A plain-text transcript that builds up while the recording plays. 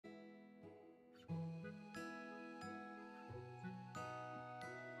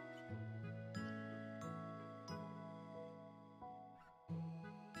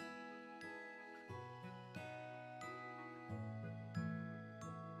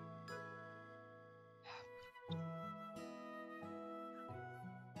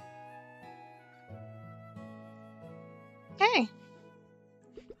Hey,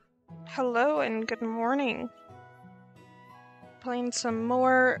 hello and good morning. Playing some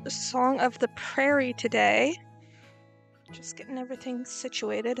more Song of the Prairie today. Just getting everything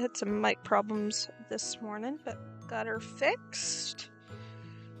situated. Had some mic problems this morning, but got her fixed.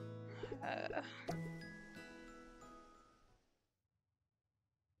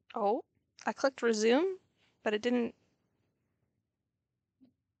 Oh, I clicked resume, but it didn't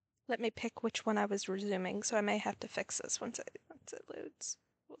let me pick which one I was resuming, so I may have to fix this once it loads.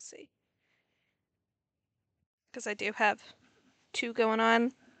 We'll see. Because I do have two going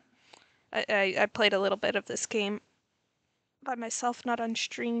on. I played a little bit of this game by myself, not on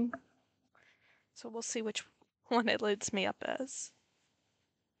stream. So we'll see which one it loads me up as.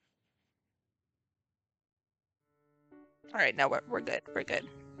 Alright, now we're good. We're good.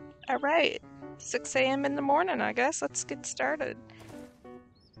 Alright. 6 a.m. in the morning, I guess. Let's get started.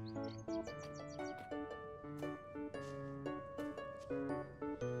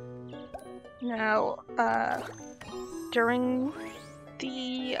 Now, during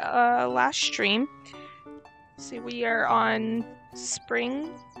the last stream, see, we are on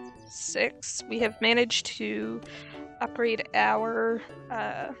Spring 6. We have managed to upgrade our,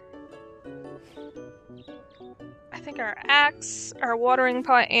 I think our axe, our watering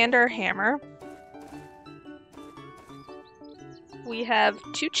pot, and our hammer. We have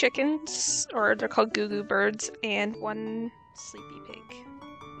 2 chickens, or they're called goo-goo birds, and 1 sleepy pig.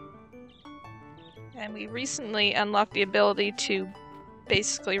 And we recently unlocked the ability to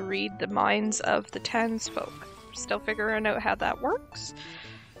basically read the minds of the townsfolk. Still figuring out how that works.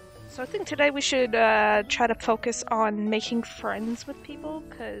 So I think today we should try to focus on making friends with people,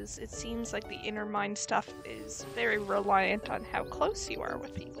 because it seems like the inner mind stuff is very reliant on how close you are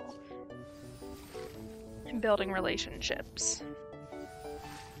with people. And building relationships.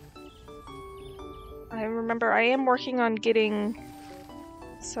 I remember I am working on getting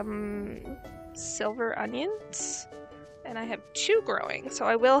some silver onions, and I have 2 growing, so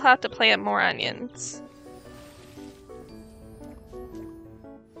I will have to plant more onions.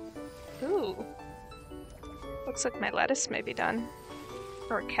 Ooh. Looks like my lettuce may be done.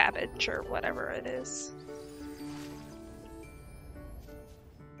 Or cabbage, or whatever it is.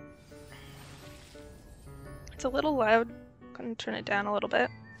 It's a little loud. I'm gonna turn it down a little bit.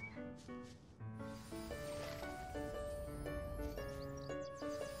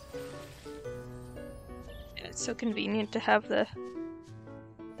 It's so convenient to have the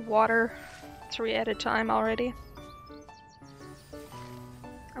water 3 at a time already.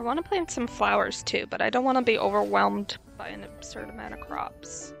 I want to plant some flowers too, but I don't want to be overwhelmed by an absurd amount of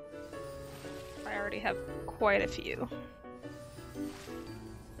crops. I already have quite a few.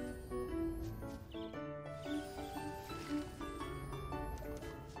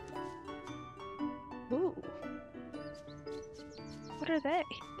 Ooh. What are they?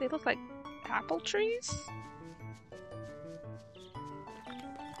 They look like apple trees?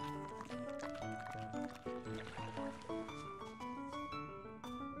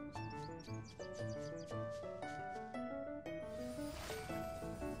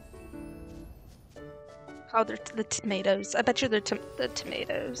 Oh, they're the tomatoes. I bet you they're the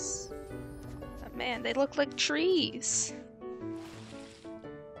tomatoes. Oh, man, they look like trees.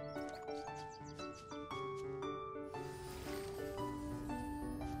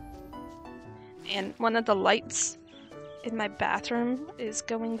 And one of the lights in my bathroom is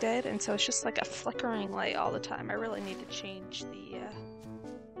going dead, and so it's just like a flickering light all the time. I really need to change the...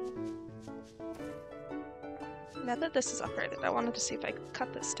 Now that this is upgraded, I wanted to see if I could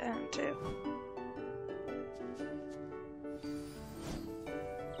cut this down too.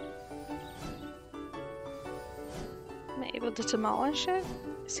 Am I able to demolish it?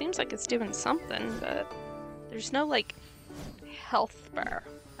 It seems like it's doing something, but there's no, like, health bar,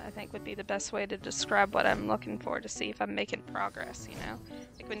 I think would be the best way to describe what I'm looking for to see if I'm making progress, you know?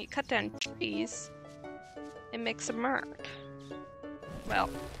 Like, when you cut down trees, it makes a mark. Well,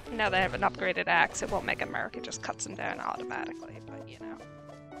 now that I have an upgraded axe, it won't make a mark, it just cuts them down automatically, but, you know.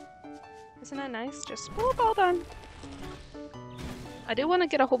 Isn't that nice? Just, whoop, all done. I do want to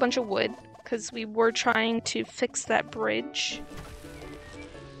get a whole bunch of wood, because we were trying to fix that bridge.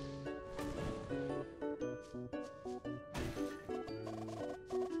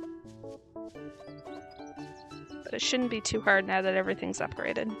 But it shouldn't be too hard now that everything's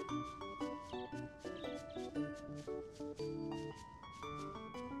upgraded.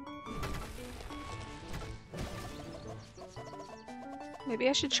 Maybe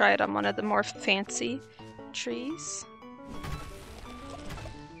I should try it on one of the more fancy trees.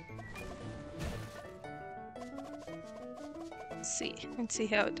 See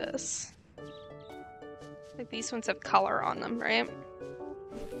how it does. Like these ones have color on them, right?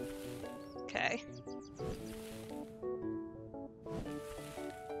 Okay.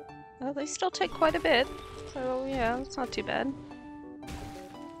 Well, they still take quite a bit, so yeah, it's not too bad.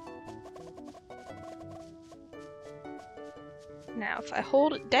 Now, if I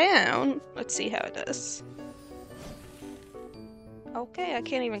hold it down, let's see how it does. Okay, I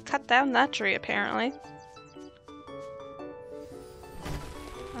can't even cut down that tree, apparently.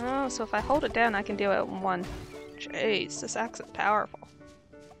 Oh, so if I hold it down, I can do it in one. Jeez, this axe is powerful.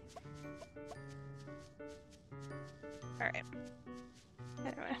 Alright.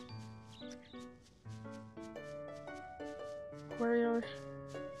 Anyway. Where...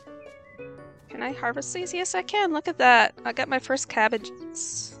 Can I harvest these? Yes, I can. Look at that. I got my first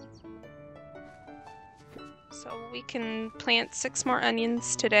cabbages. So we can plant 6 more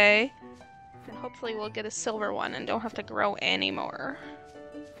onions today. And hopefully we'll get a silver one and don't have to grow any more.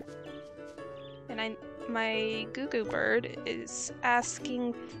 And my Goo bird is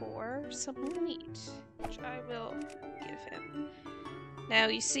asking for some meat, which I will give him. Now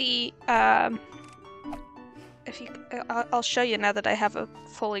you see, I'll show you now that I have a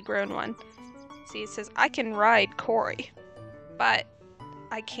fully grown one. See, it says I can ride Corey, but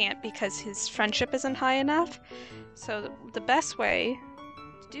I can't because his friendship isn't high enough. So the best way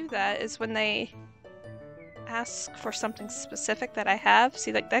to do that is when they ask for something specific that I have.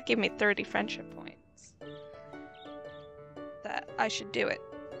 See, like that gave me 30 friendship points. That I should do it.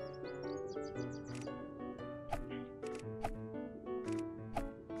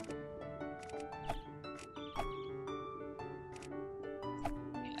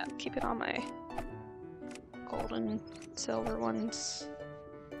 Yeah, keep it on my gold and silver ones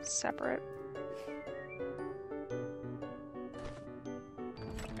separate.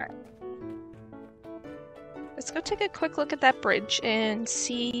 Alright. Let's go take a quick look at that bridge and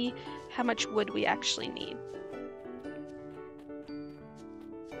see how much wood we actually need.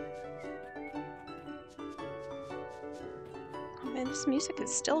 Oh man, this music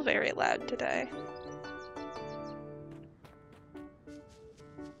is still very loud today.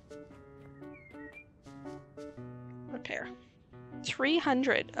 Repair.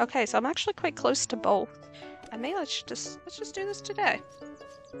 300. Okay, so I'm actually quite close to both. Let's just do this today.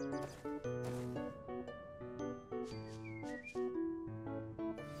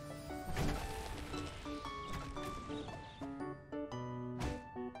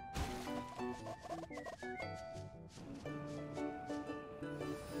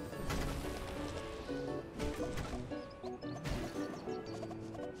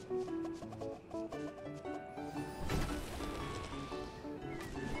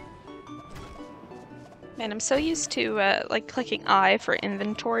 Man, I'm so used to like clicking I for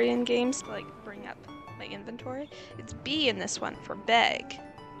inventory in games to like bring up my inventory. It's B in this one for beg,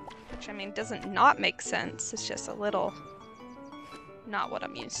 which I mean doesn't not make sense. It's just a little not what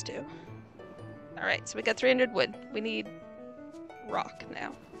I'm used to. Alright, so we got 300 wood. We need rock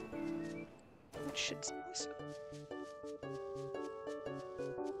now. Which should...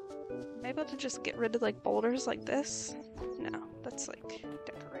 Am I able to just get rid of like boulders like this? No, that's like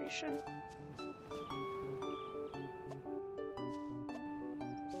decoration.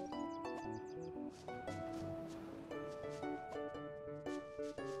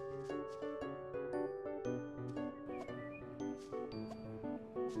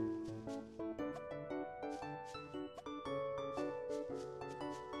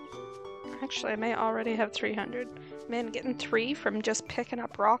 Actually, I may already have 300. Man, getting 3 from just picking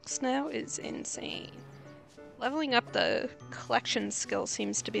up rocks now is insane. Leveling up the collection skill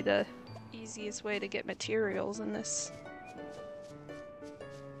seems to be the easiest way to get materials in this.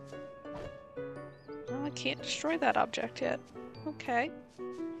 Well, I can't destroy that object yet. Okay.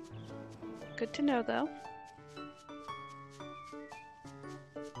 Good to know, though.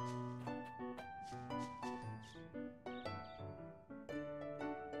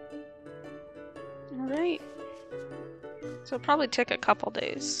 Alright. So it'll probably take a couple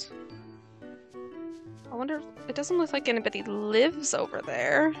days. I wonder if... It doesn't look like anybody lives over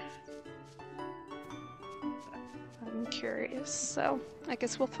there. I'm curious, so I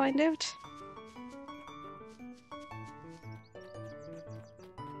guess we'll find out.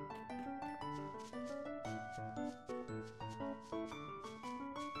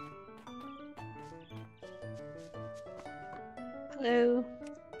 Hello.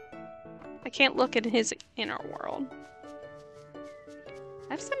 I can't look at his inner world.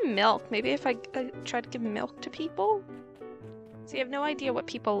 I have some milk. Maybe if I try to give milk to people? See, I have no idea what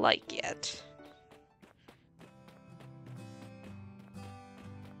people like yet.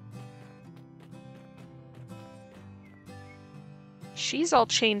 She's all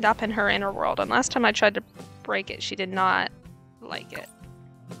chained up in her inner world, and last time I tried to break it. She did not like it.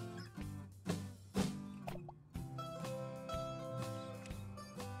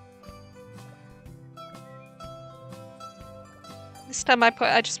 This time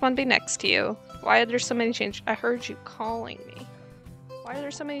I just want to be next to you. Why are there so many change? I heard you calling me. Why are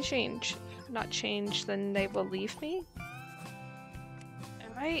there so many change? Not change, then they will leave me?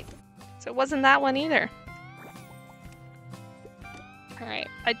 Alright. So it wasn't that one either. Alright,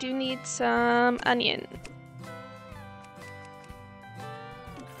 I do need some onion.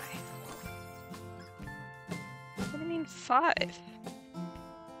 What do you mean 5?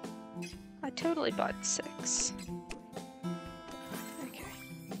 I totally bought 6. Okay.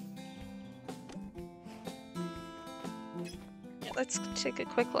 Yeah, let's take a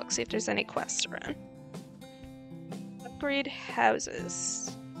quick look, see if there's any quests around. Upgrade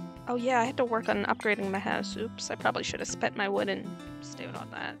houses. Oh yeah, I had to work on upgrading my house. Oops, I probably should have spent my wood and stayed on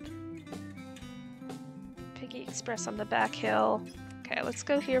that. Piggy Express on the back hill. Okay, let's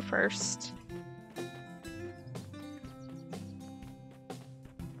go here first.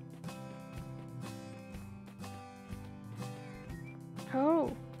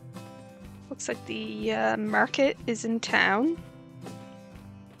 Oh. Looks like the market is in town.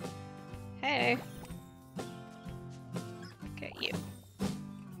 Hey. Okay, you.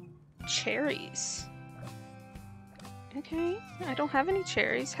 Cherries. Okay, I don't have any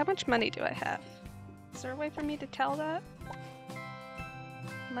cherries. How much money do I have? Is there a way for me to tell that?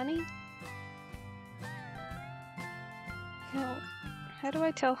 Money? No. How do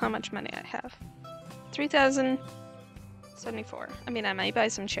I tell how much money I have? 3,074. I mean, I might buy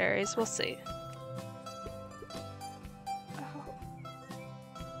some cherries. We'll see. Oh.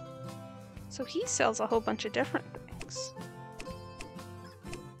 So he sells a whole bunch of different things.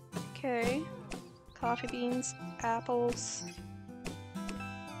 Okay. Coffee beans, apples,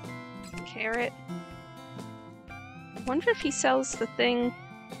 carrot. I wonder if he sells the thing.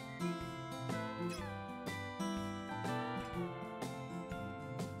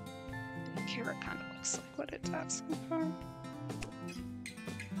 The carrot kind of looks like what it's asking for.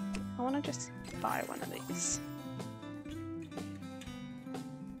 I want to just buy one of these.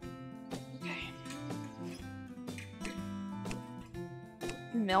 Okay.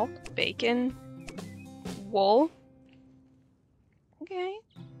 Milk, bacon. Wool. Okay.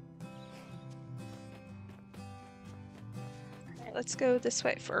 Alright, let's go this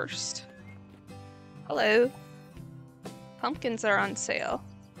way first. Hello. Pumpkins are on sale.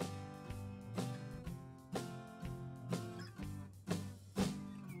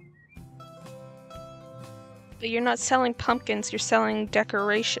 But you're not selling pumpkins, you're selling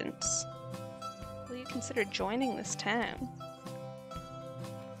decorations. Will you consider joining this town?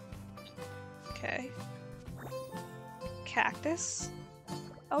 Okay. Cactus.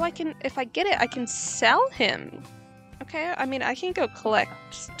 Oh, I can, if I get it, I can sell him. Okay, I mean, I can go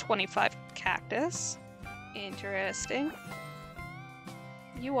collect 25 cactus. Interesting.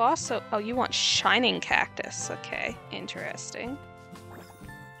 You also, oh, you want shining cactus. Okay, interesting.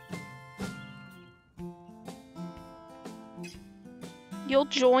 You'll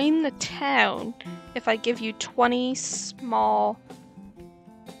join the town if I give you 20 small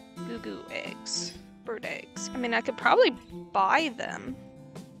goo eggs. Bird eggs. I mean, I could probably buy them.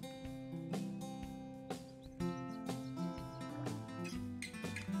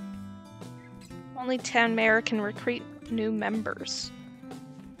 Only town mayor can recruit new members.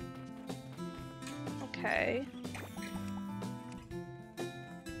 Okay.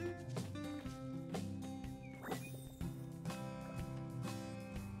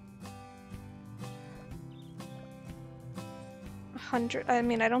 I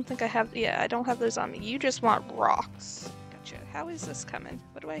mean, I don't think I have, yeah, I don't have those on me. You just want rocks. Gotcha. How is this coming?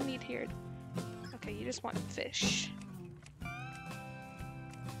 What do I need here? Okay, you just want fish.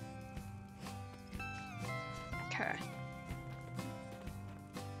 Okay.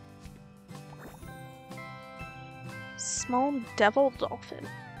 Small devil dolphin.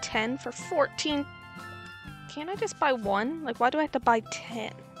 10 for 14. Can't I just buy one? Like, why do I have to buy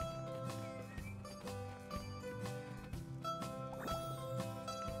 10?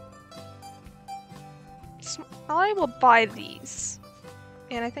 I will buy these.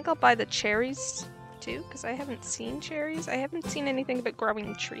 And I think I'll buy the cherries too, because I haven't seen cherries. I haven't seen anything about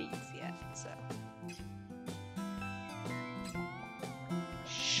growing trees yet, so.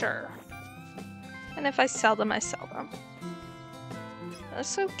 Sure. And if I sell them, I sell them.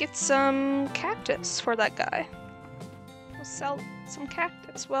 Let's go get some cactus for that guy. We'll sell some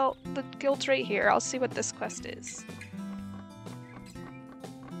cactus. Well, the guild's right here. I'll see what this quest is.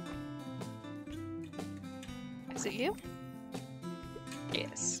 Is it you?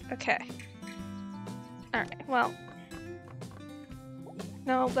 Yes. Okay. Alright, well.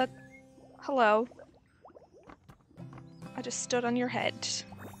 No, that... Hello. I just stood on your head.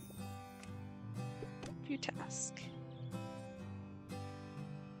 View task.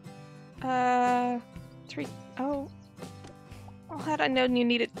 3... Oh. Well, had I known you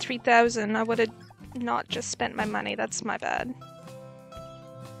needed 3,000, I would have not just spent my money. That's my bad.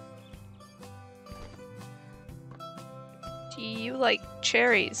 Do you like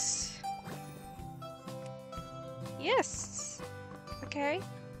cherries? Yes. Okay.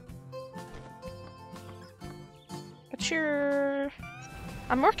 What's your...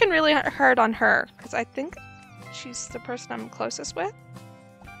 I'm working really hard on her, because I think she's the person I'm closest with.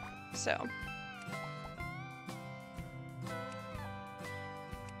 So...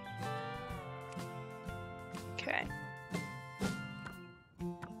 Okay.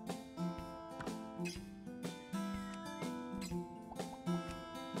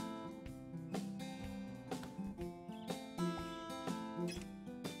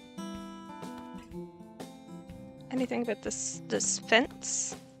 Anything but this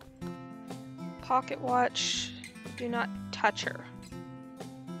fence? Pocket watch. Do not touch her.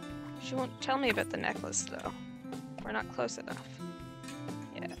 She won't tell me about the necklace though. We're not close enough.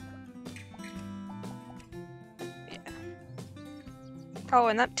 Yeah. Oh,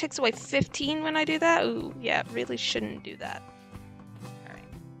 and that takes away 15 when I do that? Ooh, yeah, really shouldn't do that. Alright.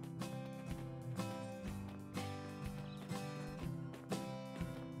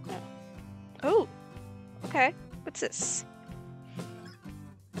 Oh. Okay. What's this?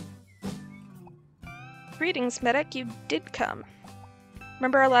 Greetings, medic. You did come.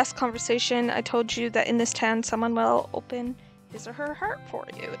 Remember our last conversation? I told you that in this town someone will open his or her heart for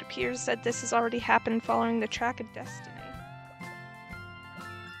you. It appears that this has already happened following the track of destiny.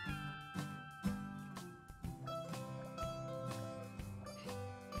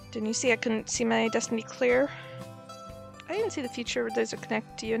 Didn't you see I couldn't see my destiny clear? I didn't see the future where those are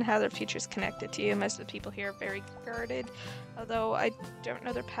connected to you and how their future is connected to you. Most of the people here are very guarded. Although I don't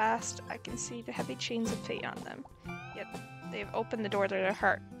know their past, I can see the heavy chains of fate on them. Yet they've opened the door to their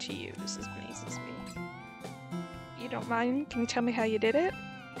heart to you. This amazes me. You don't mind? Can you tell me how you did it?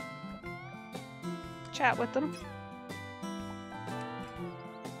 Chat with them.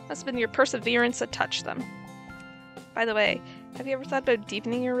 Must have been your perseverance that touched them. By the way, have you ever thought about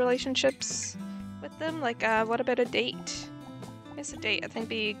deepening your relationships with them? Like, what about a date? Yes, a date, I think,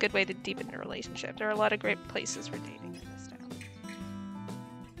 be a good way to deepen your relationship. There are a lot of great places for dating in this town.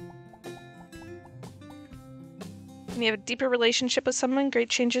 When you have a deeper relationship with someone, great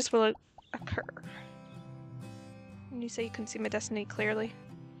changes will occur. When you say you can see my destiny clearly?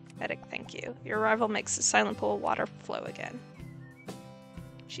 Medic, thank you. Your arrival makes the silent pool of water flow again.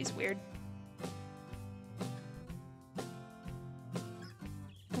 She's weird.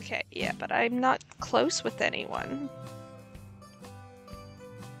 Okay, yeah, but I'm not close with anyone.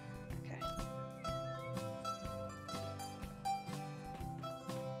 Okay.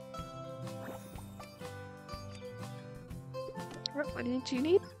 What did you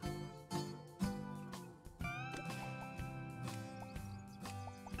need?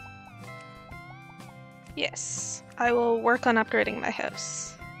 Yes, I will work on upgrading my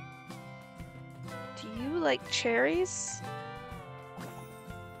house. Do you like cherries?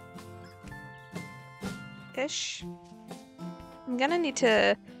 Ish. I'm gonna need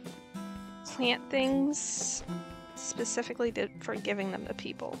to plant things specifically for giving them to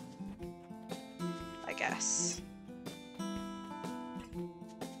people, I guess.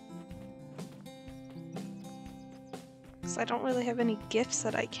 Because I don't really have any gifts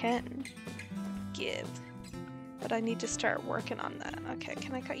that I can give, but I need to start working on that. Okay,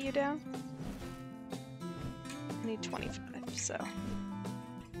 can I cut you down? I need 25, so...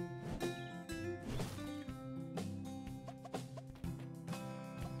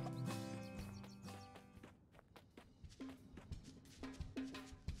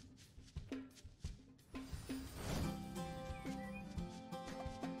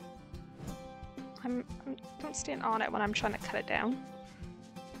 don't stand on it when I'm trying to cut it down.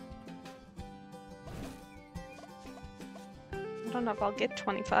 I don't know if I'll get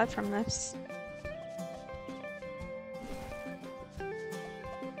 25 from this.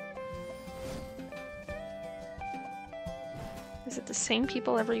 Is it the same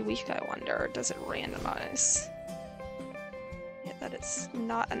people every week, I wonder, or does it randomize? Yeah, that is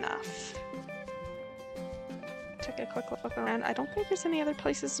not enough. Take a quick look around. I don't think there's any other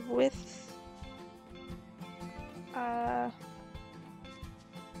places with...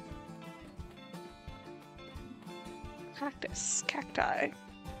 cacti.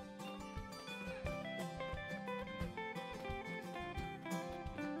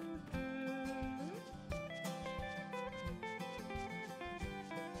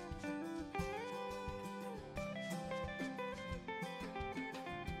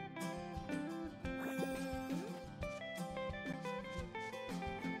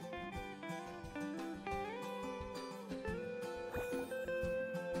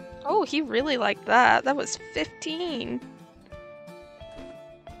 Oh, he really liked that. That was 15.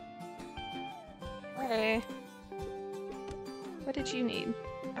 Okay. What did you need?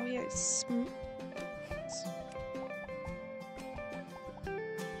 Oh yeah,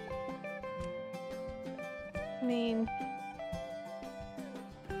 I mean...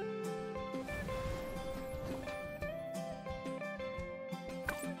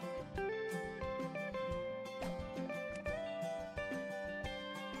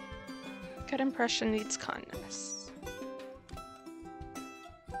 Good impression needs kindness.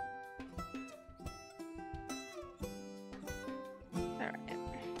 Alright.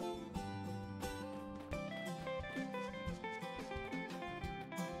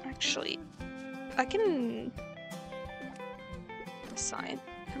 Actually, I can assign.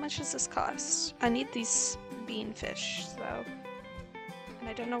 How much does this cost? I need these beanfish, so... And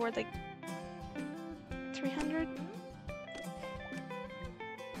I don't know where they... 300?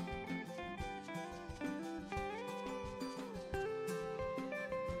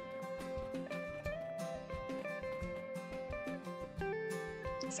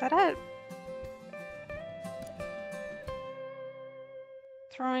 Is that it?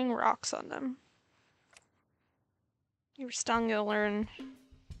 Throwing rocks on them. You're stung, you'll learn.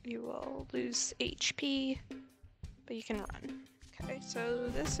 You will lose HP, but you can run. Okay, so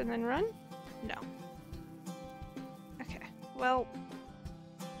this and then run? No. Okay, well...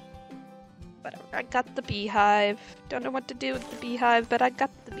 Whatever, I got the beehive. Don't know what to do with the beehive, but I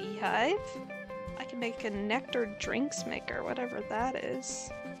got the beehive. I can make a nectar drinks maker, whatever that is.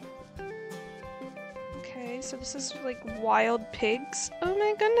 Okay, so this is like wild pigs. Oh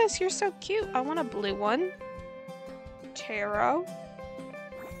my goodness, you're so cute. I want a blue one. Taro.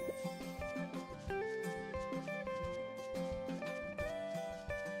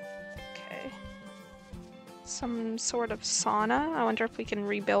 Okay. Some sort of sauna. I wonder if we can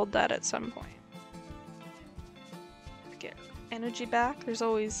rebuild that at some point. Get energy back. There's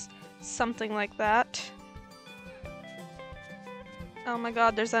always something like that. Oh my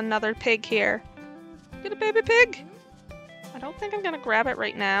god, there's another pig here. Get a baby pig! I don't think I'm gonna grab it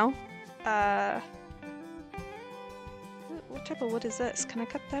right now. What type of wood is this? Can I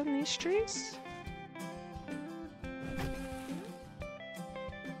cut down these trees?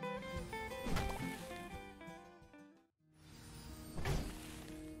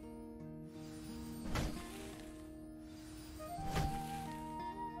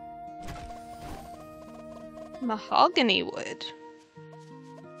 Mahogany wood.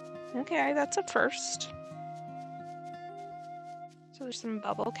 Okay, that's a first. So there's some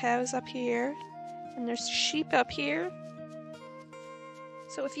bubble cows up here, and there's sheep up here.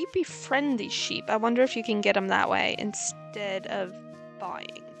 So if you befriend these sheep, I wonder if you can get them that way instead of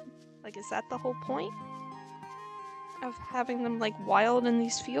buying. Like, is that the whole point of having them, like, wild in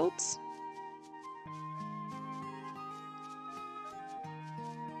these fields?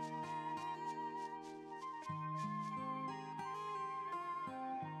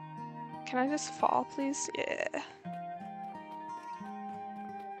 Can I just fall, please? Yeah.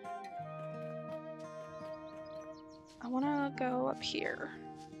 I wanna go up here.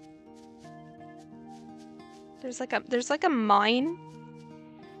 There's like a mine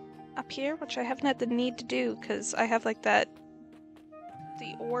up here, which I haven't had the need to do because I have like the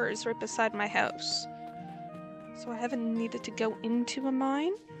ore is right beside my house. So I haven't needed to go into a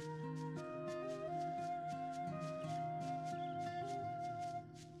mine.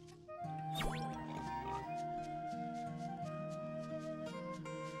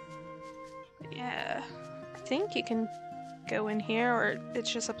 Yeah, I think you can go in here, or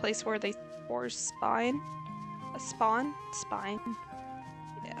it's just a place where they ores spawn. Spine.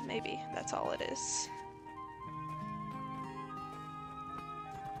 Yeah, maybe that's all it is.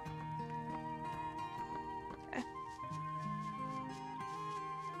 Okay.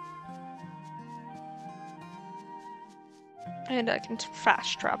 And I can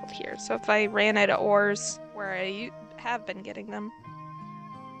fast travel here, so if I ran out of ores where I have been getting them.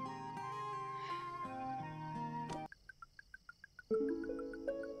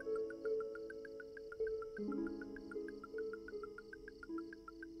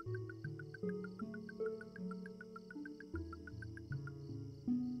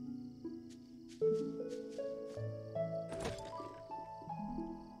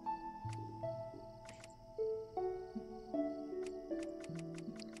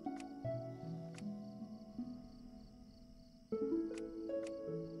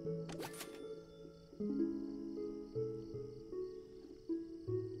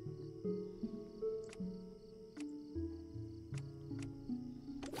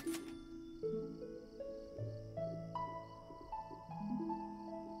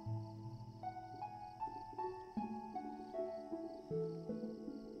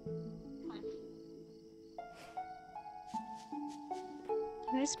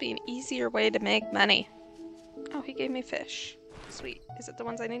 needs to be an easier way to make money. Oh, he gave me fish. Sweet. Is it the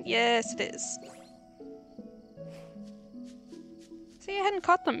ones I need? Yes, it is. See, I hadn't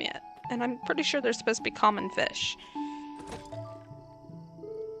caught them yet, and I'm pretty sure they're supposed to be common fish.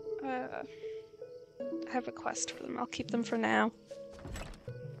 I have a quest for them. I'll keep them for now.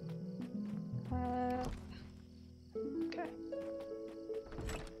 Okay.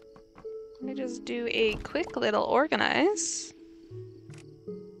 Let me just do a quick little organize.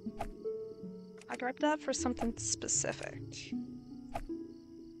 I grabbed that for something specific.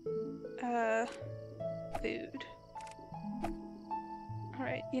 Food.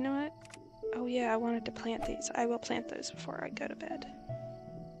 Alright, you know what? Oh yeah, I wanted to plant these. I will plant those before I go to bed.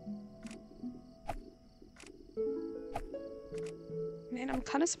 Man, I'm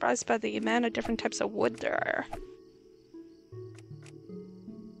kind of surprised by the amount of different types of wood there are.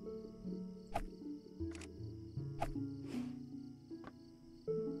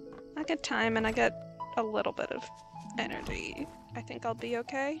 I get time and I get a little bit of energy. I think I'll be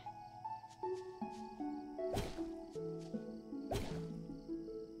okay.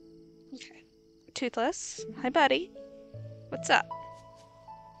 Okay. Toothless. Hi, buddy. What's up?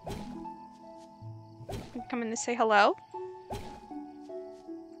 You coming to say hello?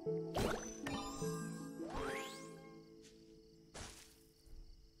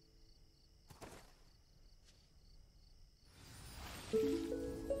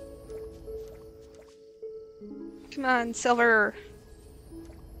 Come on, Silver.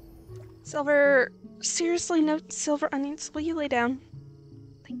 Silver. Seriously, no silver onions. Will you lay down?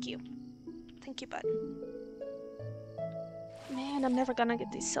 Thank you. Thank you, bud. Man, I'm never gonna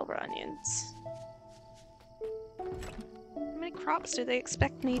get these silver onions. How many crops do they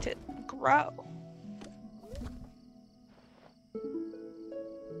expect me to grow?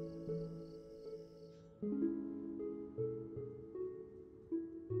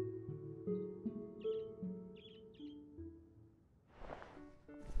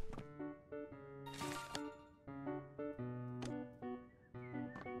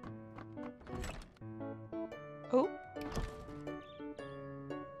 Oh.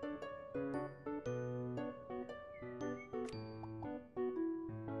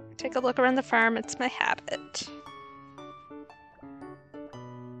 Take a look around the farm, it's my habit.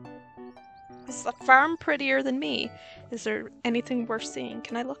 Is the farm prettier than me? Is there anything worth seeing?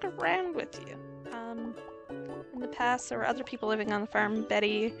 Can I look around with you? In the past, there were other people living on the farm.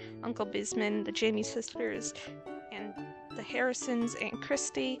 Betty, Uncle Bisman, the Jamie sisters, and the Harrisons, Aunt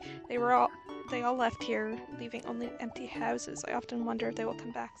Christie. They all left here, leaving only empty houses. I often wonder if they will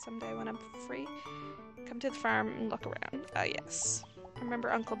come back someday when I'm free. Come to the farm and look around. Ah, yes. I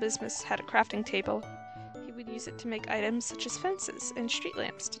remember Uncle Bismus had a crafting table. He would use it to make items such as fences and street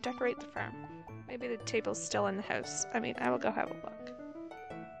lamps to decorate the farm. Maybe the table's still in the house. I mean, I will go have a look.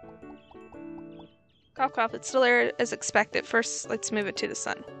 Cough, cough. It's still there as expected. First, let's move it to the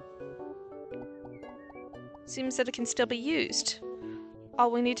sun. Seems that it can still be used. All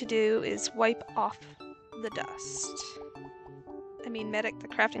we need to do is wipe off the dust. I mean, Medic, the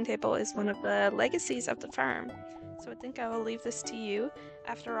crafting table is one of the legacies of the farm. So I think I will leave this to you.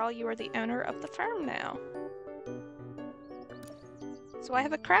 After all, you are the owner of the farm now. So I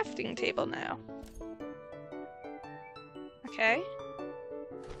have a crafting table now. Okay.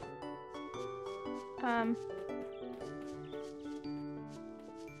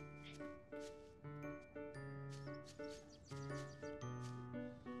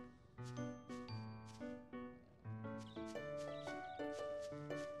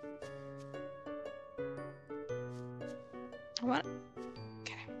 What?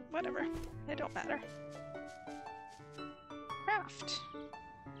 Okay, whatever. They don't matter. Craft.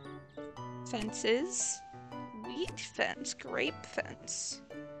 Fences. Wheat fence. Grape fence.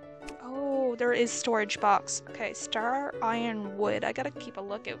 Oh, there is storage box. Okay, star iron wood. I gotta keep a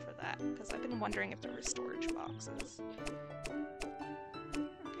lookout for that, because I've been wondering if there were storage boxes.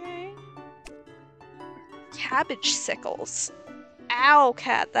 Okay. Cabbage sickles. Ow,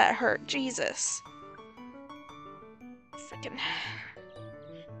 cat, that hurt. Jesus. Freaking.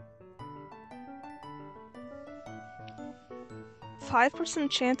 %5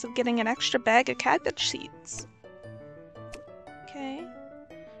 chance of getting an extra bag of cabbage seeds. Okay.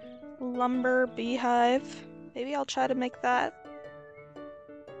 Lumber, beehive. Maybe I'll try to make that.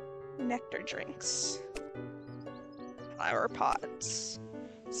 Nectar drinks. Flower pots.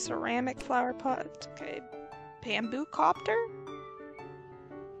 Ceramic flower pot. Okay. Bamboo copter?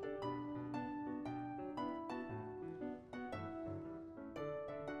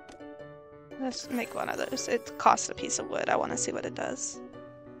 Let's make one of those. It costs a piece of wood. I want to see what it does. .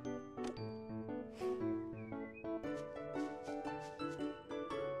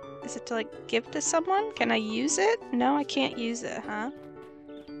 Is it to like give to someone? Can I use it? No, I can't use it, huh?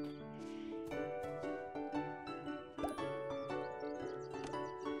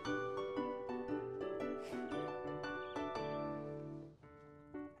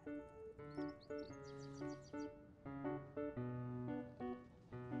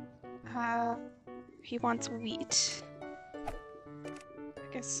 He wants wheat.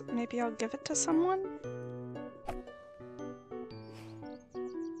 I guess maybe I'll give it to someone?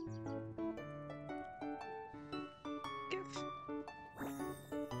 Give.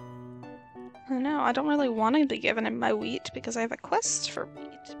 I don't know, I don't really want to be giving him my wheat because I have a quest for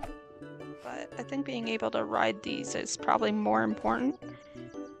wheat. But I think being able to ride these is probably more important.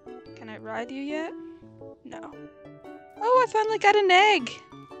 Can I ride you yet? No. Oh, I finally got an egg!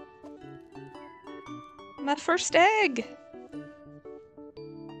 My first egg!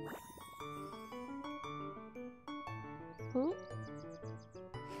 Ooh.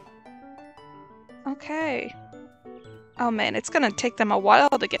 Okay. Oh man, it's gonna take them a while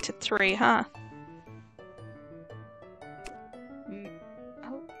to get to 3, huh?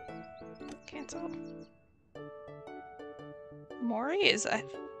 Oh. Cancel. Mori is a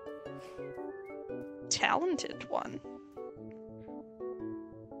talented one.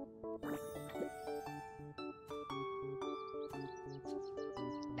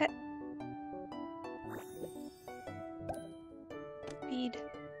 Feed.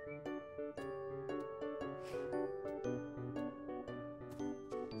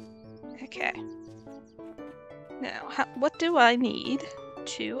 Okay. Now, what do I need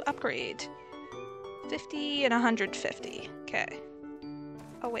to upgrade? 50 and 150. Okay.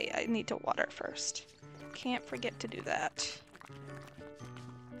 Oh wait, I need to water first. Can't forget to do that.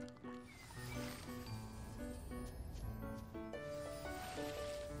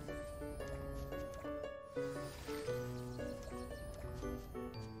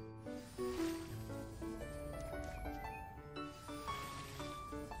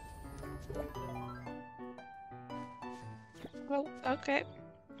 Well, okay.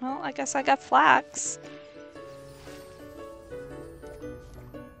 Well, I guess I got flax.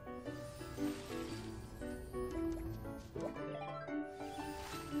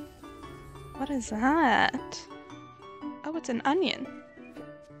 What is that? Oh, it's an onion.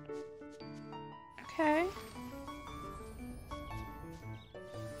 Okay.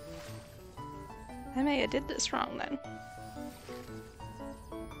 I may have did this wrong then.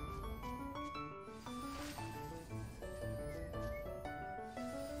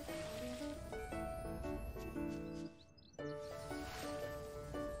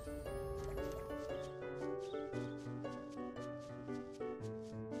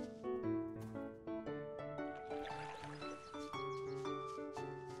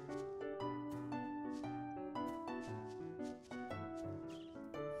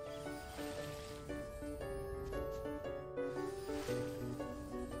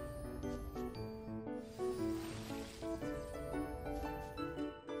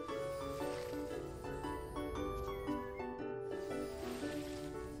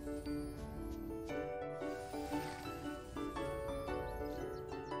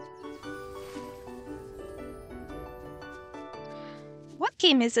 What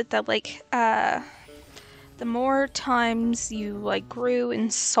game is it that like the more times you like grew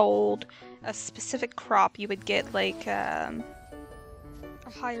and sold a specific crop, you would get like a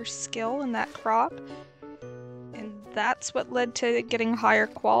higher skill in that crop, and that's what led to getting higher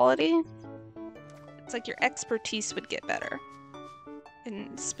quality? It's like your expertise would get better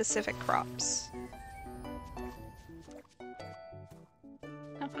in specific crops.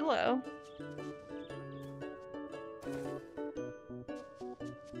 Oh, hello.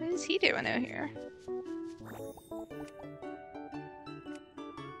 What is he doing out here?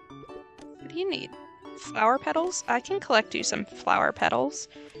 What do you need? Flower petals? I can collect you some flower petals.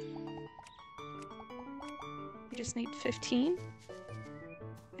 You just need 15?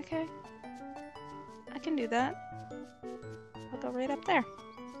 Okay. I can do that. I'll go right up there.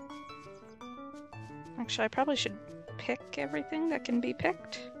 Actually, I probably should pick everything that can be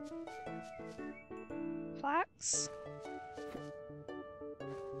picked. Flax.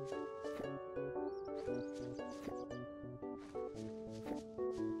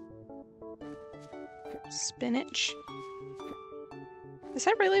 Spinach. Is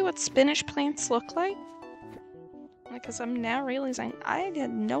that really what spinach plants look like? Because I'm now realizing I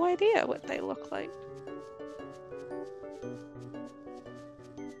had no idea what they look like.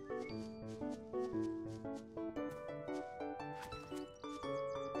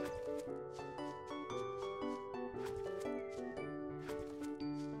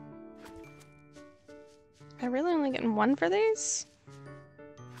 Am I really only getting one for these?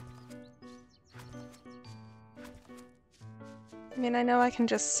 mean, I know I can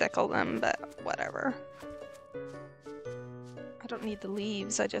just sickle them, but whatever. I don't need the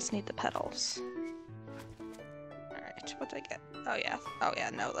leaves, I just need the petals. Alright, what'd I get? Oh yeah. Oh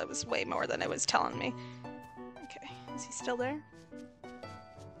yeah, no, that was way more than it was telling me. Okay, is he still there?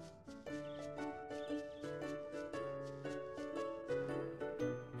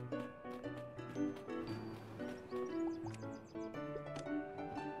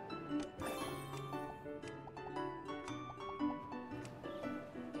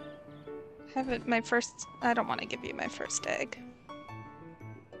 Have it my first. I don't want to give you my first egg.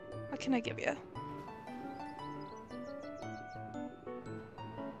 What can I give you?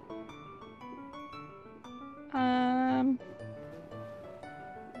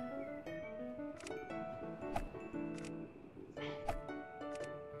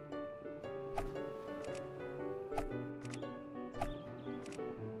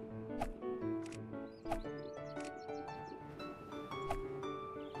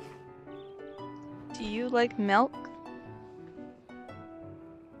 Do you like milk?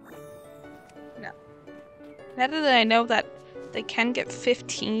 No. Now that I know that they can get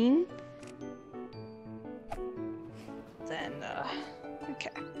 15, then,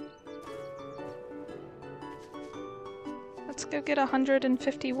 okay. Let's go get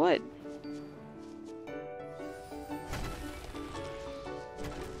 150 wood.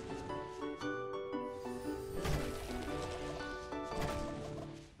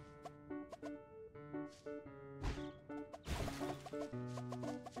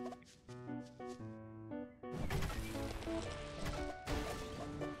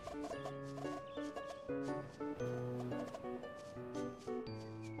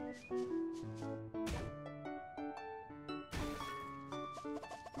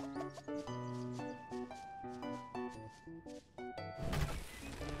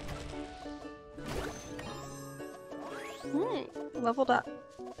 Leveled up.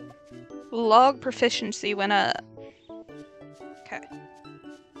 Log proficiency went up. Okay.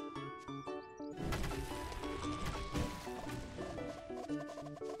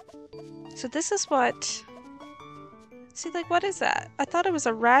 So this is what... See, like, what is that? I thought it was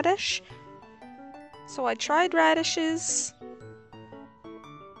a radish. So I tried radishes.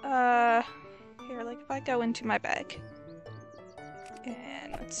 Here, like, if I go into my bag.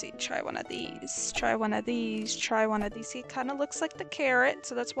 And let's see, try one of these, try one of these, try one of these. See, it kind of looks like the carrot,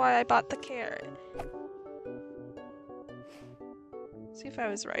 so that's why I bought the carrot. See if I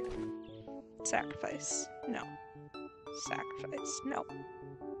was right. Sacrifice. No. Sacrifice. No.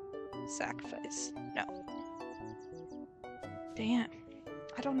 Sacrifice. No. Damn.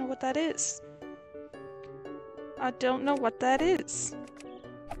 I don't know what that is. I don't know what that is.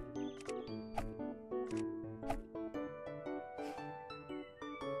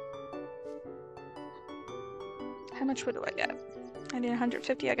 How much wood do I get? I need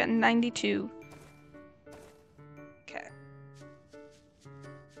 150, I got 92. Okay.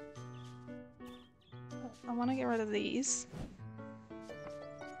 I want to get rid of these.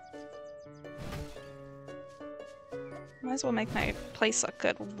 Might as well make my place look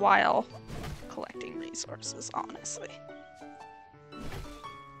good while collecting resources, honestly.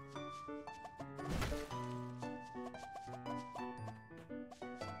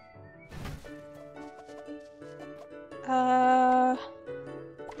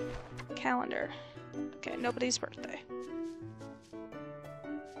 Calendar. Okay, nobody's birthday.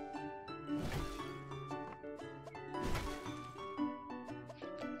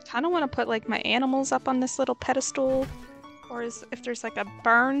 Kind of want to put like my animals up on this little pedestal, or if there's like a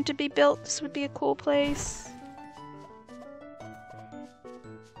barn to be built, this would be a cool place.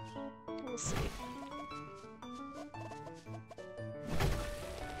 We'll see.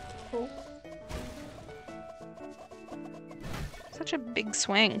 Cool. Such a big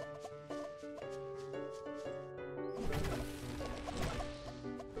swing.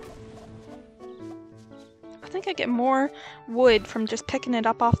 I think I get more wood from just picking it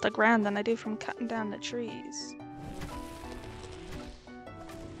up off the ground than I do from cutting down the trees.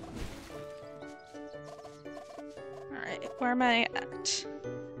 Alright, where am I at?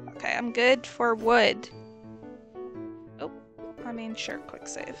 Okay, I'm good for wood. Oh, I mean, sure, quick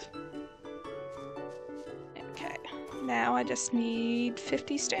save. Okay, now I just need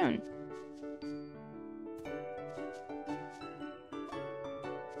 50 stone.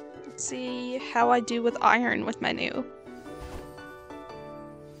 See how I do with iron with my new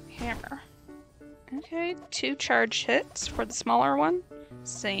hammer. Okay, 2 charge hits for the smaller one.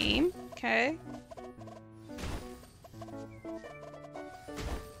 Same, okay.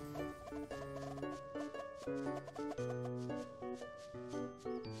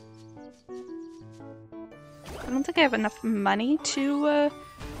 I don't think I have enough money to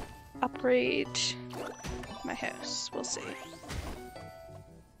upgrade my house. We'll see.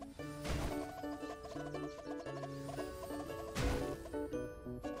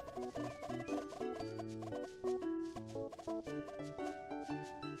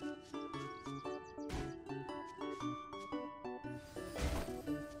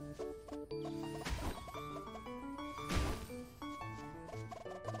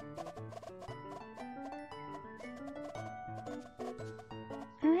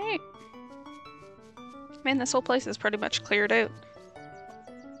 Alright. Man, this whole place is pretty much cleared out.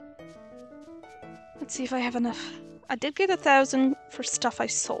 Let's see if I have enough. I did get 1,000 for stuff I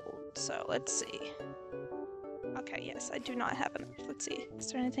sold, so let's see. Okay, yes, I do not have enough. Let's see.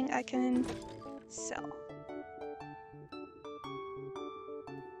 Is there anything I can sell?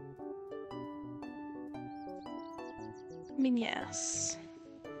 I mean, yes.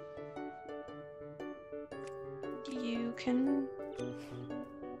 You can...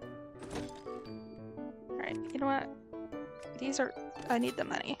 Alright, you know what? These are... I need the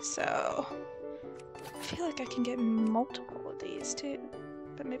money, so... I feel like I can get multiple of these too.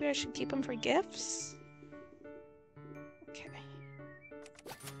 But maybe I should keep them for gifts? Okay.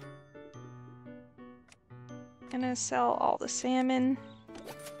 Gonna sell all the salmon.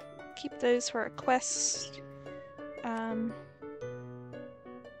 Keep those for a quest.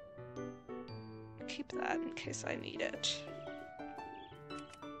 Keep that in case I need it.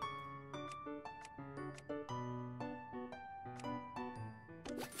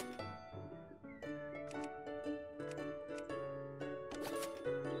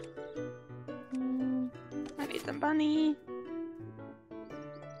 I need the money.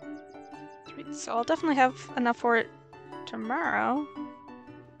 Sweet. So I'll definitely have enough for it tomorrow. I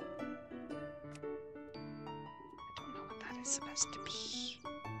don't know what that is supposed to be.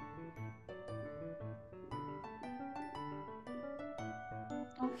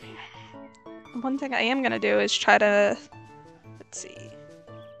 One thing I am gonna do is try to... Let's see.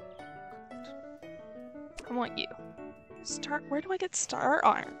 I want you. Star... Where do I get star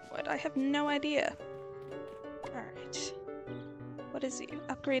ironwood? I have no idea. Alright. What is you?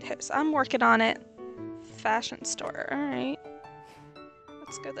 Upgrade house. I'm working on it. Fashion store. Alright.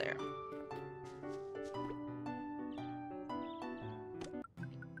 Let's go there.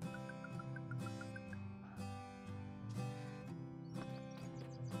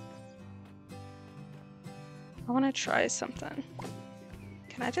 I want to try something.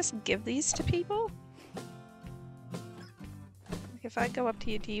 Can I just give these to people? If I go up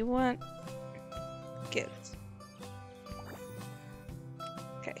to you, do you want gifts?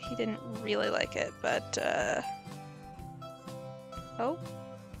 Okay, he didn't really like it, but oh?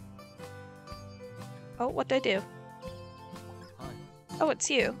 Oh, what'd I do? Oh, it's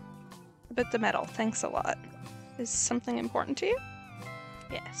you. But the medal, thanks a lot. Is something important to you?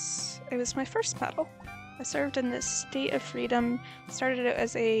 Yes, it was my first medal. I served in the State of Freedom, started out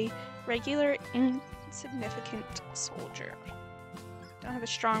as a regular, insignificant soldier. Don't have a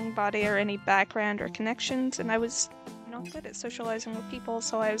strong body or any background or connections, and I was not good at socializing with people,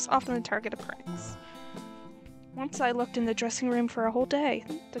 so I was often the target of pranks. Once I looked in the dressing room for a whole day.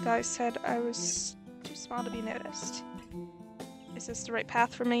 The guy said I was too small to be noticed. Is this the right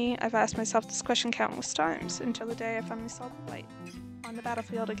path for me? I've asked myself this question countless times, until the day I finally saw the light. On the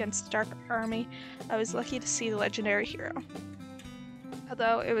battlefield against the Dark Army, I was lucky to see the legendary hero.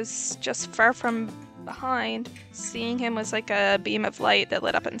 Although it was just far from behind, seeing him was like a beam of light that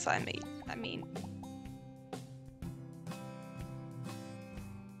lit up inside me. I mean...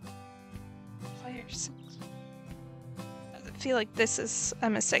 Players. I feel like this is a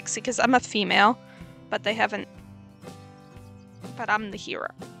mistake, see, because I'm a female, but they haven't... But I'm the hero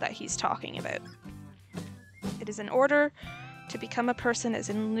that he's talking about. It is in order to become a person as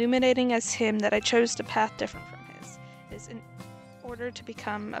illuminating as him that I chose a path different from his. It is in order to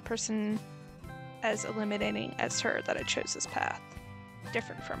become a person as illuminating as her that I chose this path.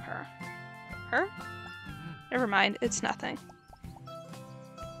 Different from her. Her? Never mind, it's nothing.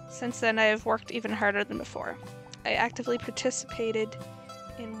 Since then I have worked even harder than before. I actively participated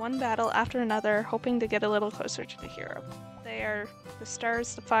in one battle after another, hoping to get a little closer to the hero. They are the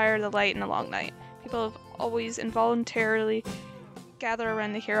stars, the fire, the light, and the long night. People have always involuntarily gather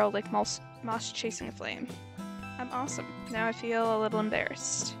around the hero like moss chasing a flame. I'm awesome. Now I feel a little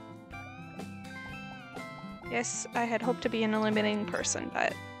embarrassed. Yes, I had hoped to be an illuminating person,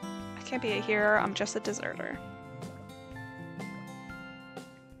 but I can't be a hero, I'm just a deserter.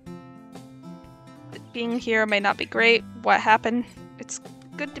 Being a hero may not be great. What happened? It's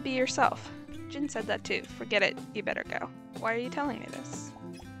good to be yourself. Jin said that too. Forget it. You better go. Why are you telling me this?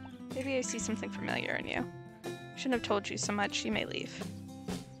 Maybe I see something familiar in you. Shouldn't have told you so much. You may leave.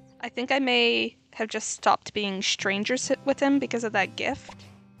 I think I may have just stopped being strangers with him because of that gift.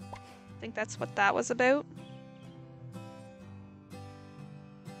 I think that's what that was about.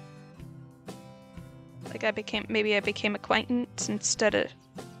 Like maybe I became acquaintance instead of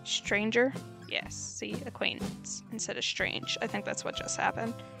stranger. Yes, see, acquaintance instead of strange. I think that's what just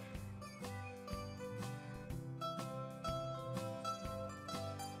happened.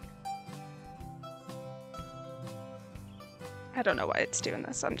 I don't know why it's doing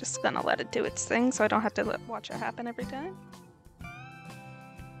this. I'm just gonna let it do its thing so I don't have to watch it happen every time.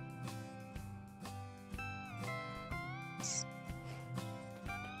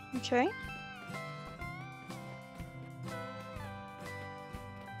 Okay.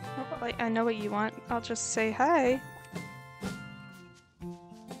 Oh, I know what you want. I'll just say hi.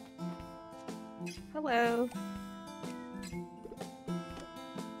 Hello.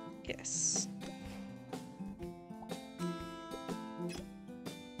 Yes.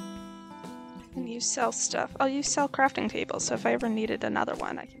 And you sell stuff. Oh, you sell crafting tables, so if I ever needed another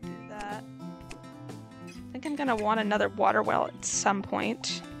one, I can do that. I think I'm gonna want another water well at some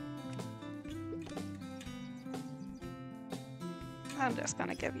point. I'm just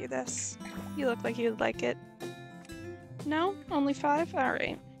gonna give you this. You look like you'd like it. No? Only 5?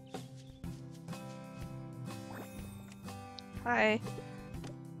 Alright. Hi.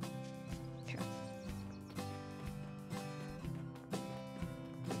 Okay.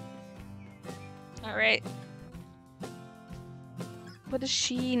 Alright. What does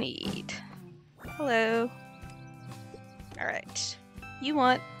she need? Hello. Alright. You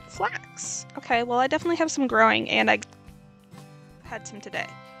want flax. Okay, well I definitely have some growing and I had some today.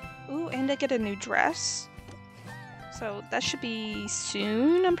 Ooh, and I get a new dress. So that should be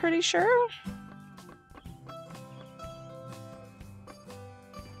soon, I'm pretty sure.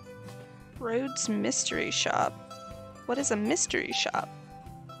 Rhodes Mystery Shop. What is a mystery shop?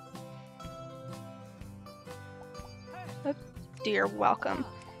 Oh dear, welcome.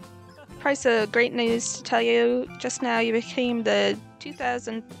 Price of great news to tell you. Just now you became the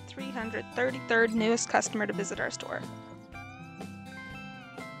 2,333rd newest customer to visit our store.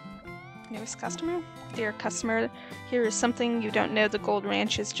 Newest customer? Dear customer, here is something you don't know. The Gold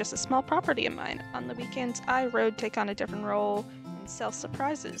Ranch is just a small property of mine. On the weekends, I, Road, take on a different role and sell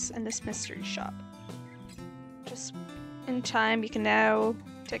surprises in this mystery shop. Just in time, you can now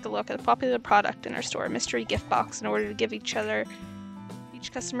take a look at a popular product in our store, a mystery gift box, in order to give each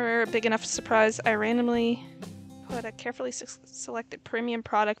customer a big enough surprise. I randomly put a carefully selected premium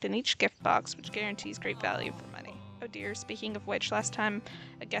product in each gift box, which guarantees great value for money. Oh dear, speaking of which, last time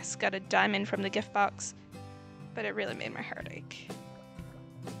a guest got a diamond from the gift box, but it really made my heart ache.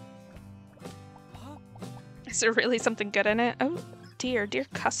 Is there really something good in it? Oh dear, dear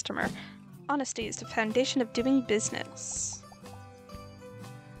customer. Honesty is the foundation of doing business.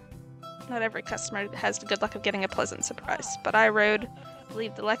 Not every customer has the good luck of getting a pleasant surprise, but I, Road,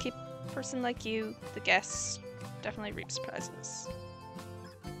 believe the lucky person like you, the guests, definitely reap surprises.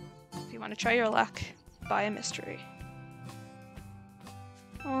 If you want to try your luck, buy a mystery.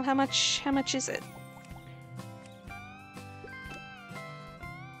 Well, how much is it?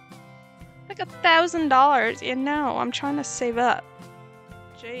 Like $1,000. Yeah, no, I'm trying to save up.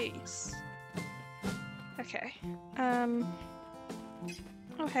 Jeez. Okay. Oh,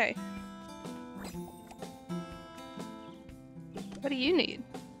 hey. What do you need?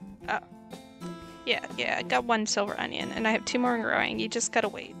 Oh. Yeah, I got 1 silver onion, and I have 2 more growing. You just gotta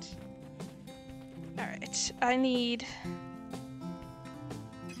wait. Alright, I need...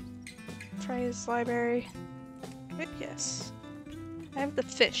 Prairie library. Yes. I have the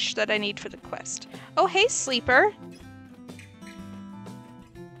fish that I need for the quest. Oh, hey, sleeper!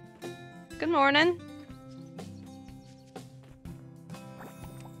 Good morning.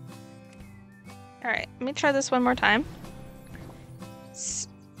 Alright, let me try this one more time.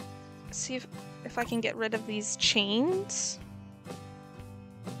 See if I can get rid of these chains.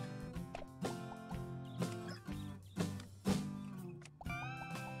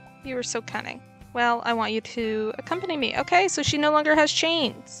 You were so cunning. Well, I want you to accompany me. Okay, so she no longer has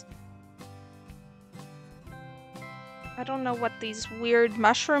chains. I don't know what these weird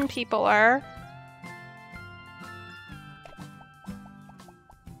mushroom people are.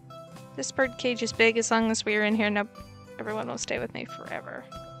 This bird cage is big. As long as we're in here, no, everyone will stay with me forever.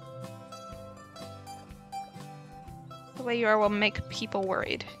 The way you are will make people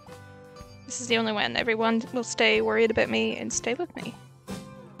worried. This is the only one. Everyone will stay worried about me and stay with me.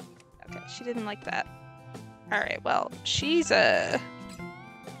 Okay, she didn't like that. Alright, well, she's a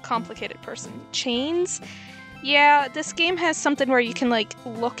complicated person. Chains? Yeah, this game has something where you can, like,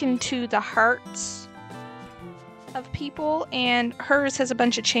 look into the hearts of people, and hers has a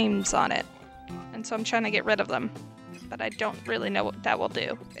bunch of chains on it. And so I'm trying to get rid of them. But I don't really know what that will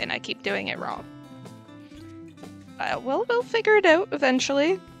do, and I keep doing it wrong. We'll figure it out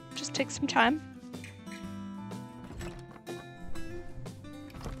eventually. Just take some time.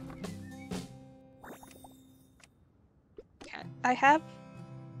 Okay, I have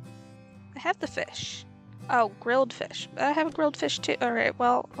the fish. Oh, grilled fish. I have a grilled fish too. Alright,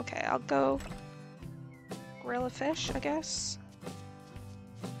 well, okay, I'll go grill a fish, I guess.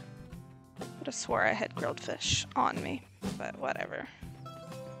 I would have swore I had grilled fish on me, but whatever.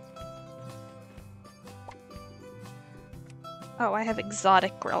 Oh, I have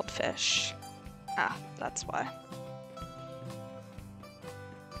exotic grilled fish. Ah, that's why.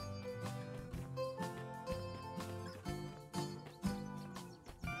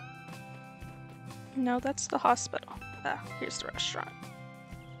 No, that's the hospital. Ah, here's the restaurant.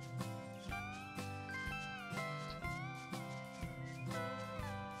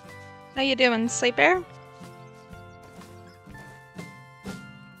 How you doing, Sleeper?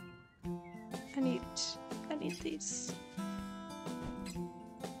 I need these.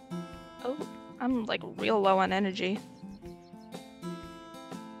 Oh, I'm like real low on energy.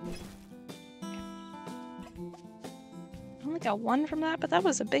 I only got one from that, but that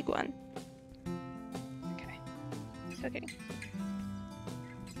was a big one. Okay. Okay.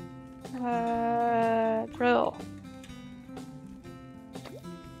 Grill.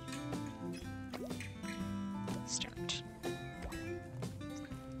 Start.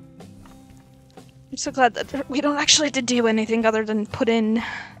 I'm so glad that we don't actually have to do anything other than put in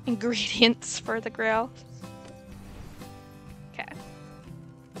ingredients for the grill. Okay.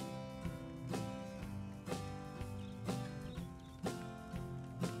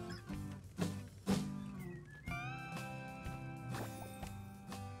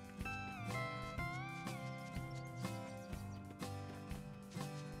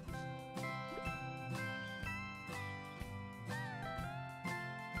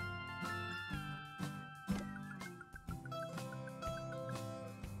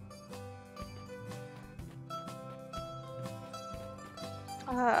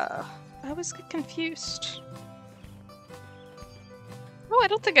 I always get confused. Oh, I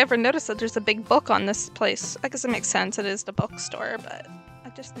don't think I ever noticed that there's a big book on this place. I guess it makes sense, it is the bookstore, but I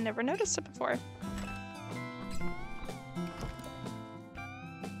just never noticed it before.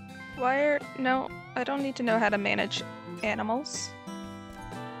 No, I don't need to know how to manage animals.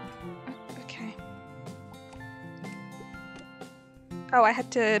 Okay. Oh, I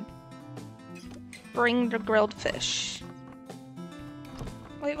had to bring the grilled fish.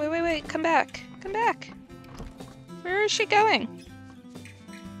 Wait, come back. Come back. Where is she going?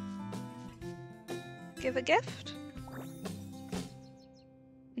 Give a gift?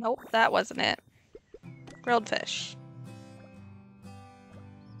 Nope, that wasn't it. Grilled fish.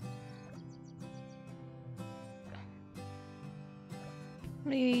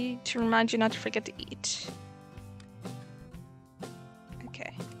 Need to remind you not to forget to eat.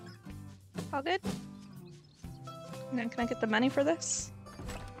 Okay. All good? Now can I get the money for this?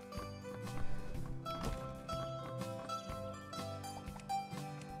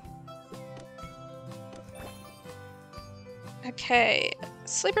 Okay,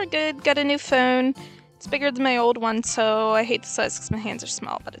 sleeper good, got a new phone. It's bigger than my old one, so I hate the size because my hands are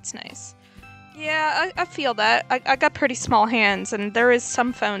small, but it's nice. Yeah, I feel that. I got pretty small hands, and there is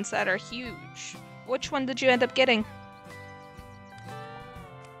some phones that are huge. Which one did you end up getting?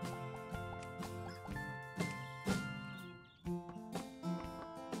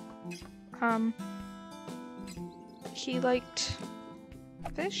 He liked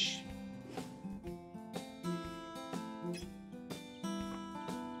fish?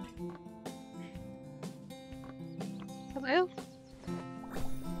 Hello?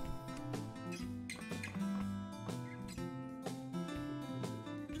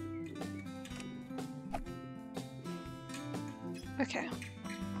 Okay.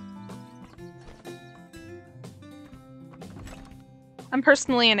 I'm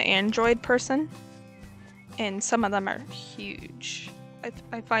personally an Android person, and some of them are huge.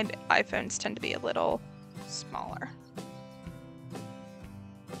 I find iPhones tend to be a little smaller.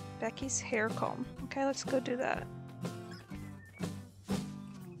 Becky's hair comb. Okay, let's go do that.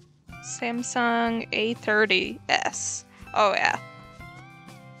 Samsung A30s. Oh yeah.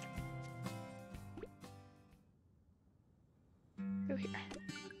 Go here.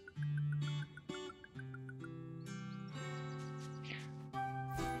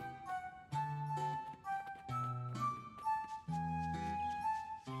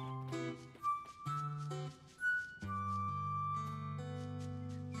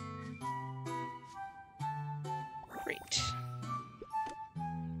 Great.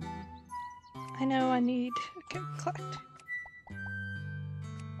 I know I need... Okay, collect.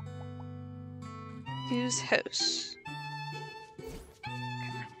 Use house.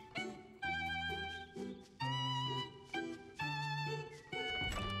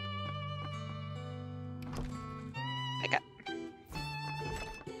 Pick up.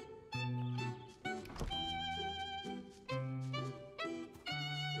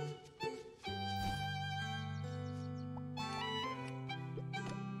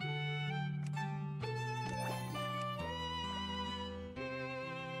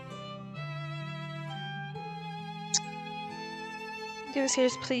 Goose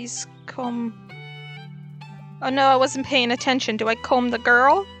ears, please comb. Oh no, I wasn't paying attention. Do I comb the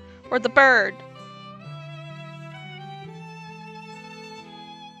girl or the bird?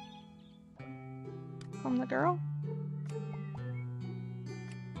 Comb the girl?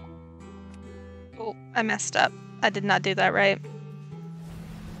 Oh, I messed up. I did not do that right.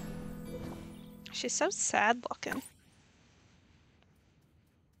 She's so sad looking.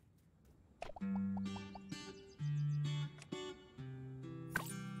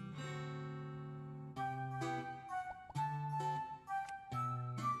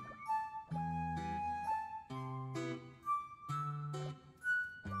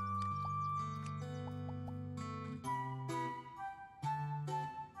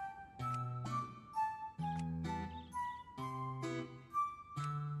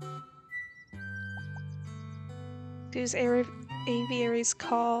 Goose aviary's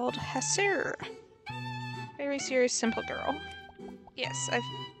called Hasser. Very serious, simple girl. Yes,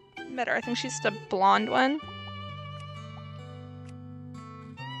 I've met her. I think she's the blonde one.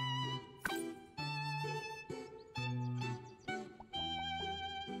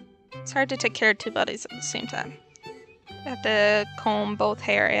 It's hard to take care of two buddies at the same time. You have to comb both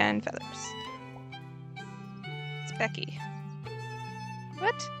hair and feathers. It's Becky.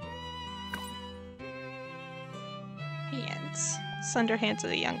 What? Hands. Slender hands of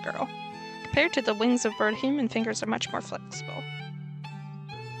the young girl. Compared to the wings of bird, human fingers are much more flexible.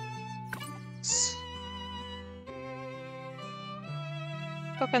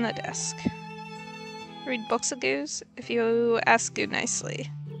 Book on the desk. Read books of Goose if you ask Goo nicely.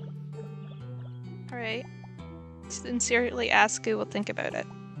 Alright. Sincerely ask Goo will think about it.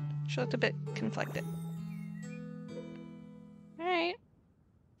 She looked a bit conflicted. Alright.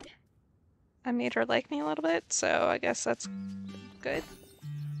 I made her like me a little bit, so I guess that's good.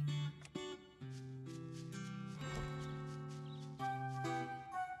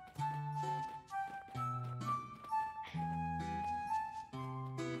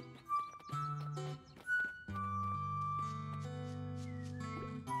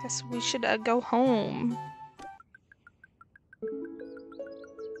 Guess we should go home.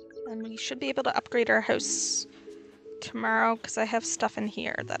 And we should be able to upgrade our house tomorrow because I have stuff in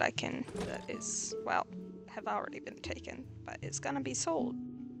here that I can, that is, well, have already been taken, but is gonna be sold.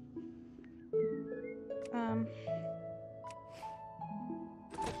 I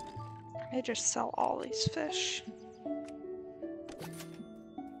may just sell all these fish.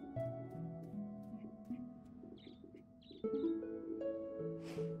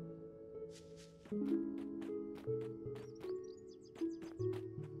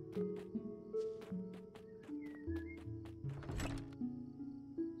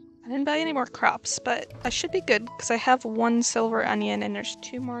 I didn't buy any more crops, but I should be good because I have one silver onion and there's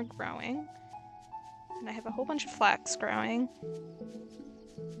 2 more growing. And I have a whole bunch of flax growing.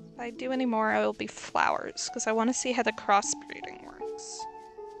 If I do any more, it will be flowers because I want to see how the crossbreeding works.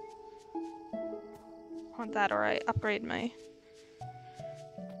 I want that or I upgrade my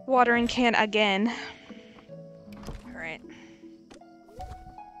watering can again. Alright.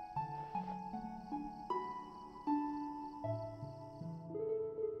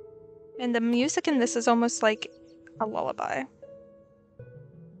 And the music in this is almost like a lullaby.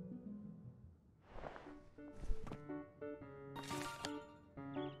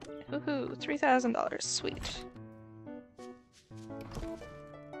 Woohoo, $3,000, sweet.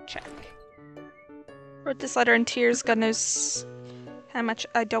 Check. Wrote this letter in tears. God knows how much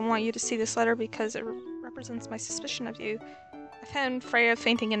I don't want you to see this letter because it represents my suspicion of you. I found Freya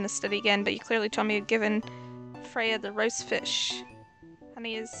fainting in the study again, but you clearly told me you'd given Freya the roast fish.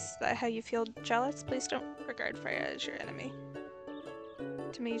 Honey, is that how you feel jealous? Please don't regard Freya as your enemy.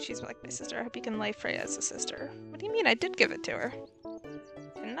 To me, she's like my sister. I hope you can lay Freya as a sister. What do you mean? I did give it to her.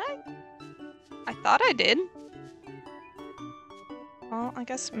 Didn't I? I thought I did. Well, I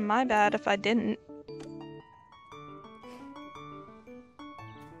guess my bad if I didn't.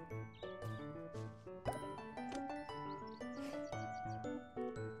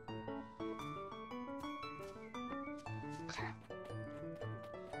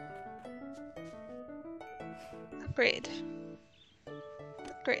 Upgrade.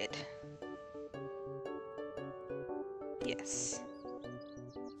 Upgrade. Yes.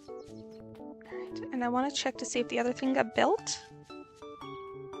 Alright, and I want to check to see if the other thing got built.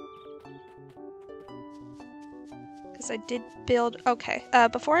 Because I did build... Okay,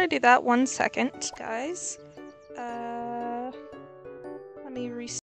 before I do that, 1 second, guys. Let me restart.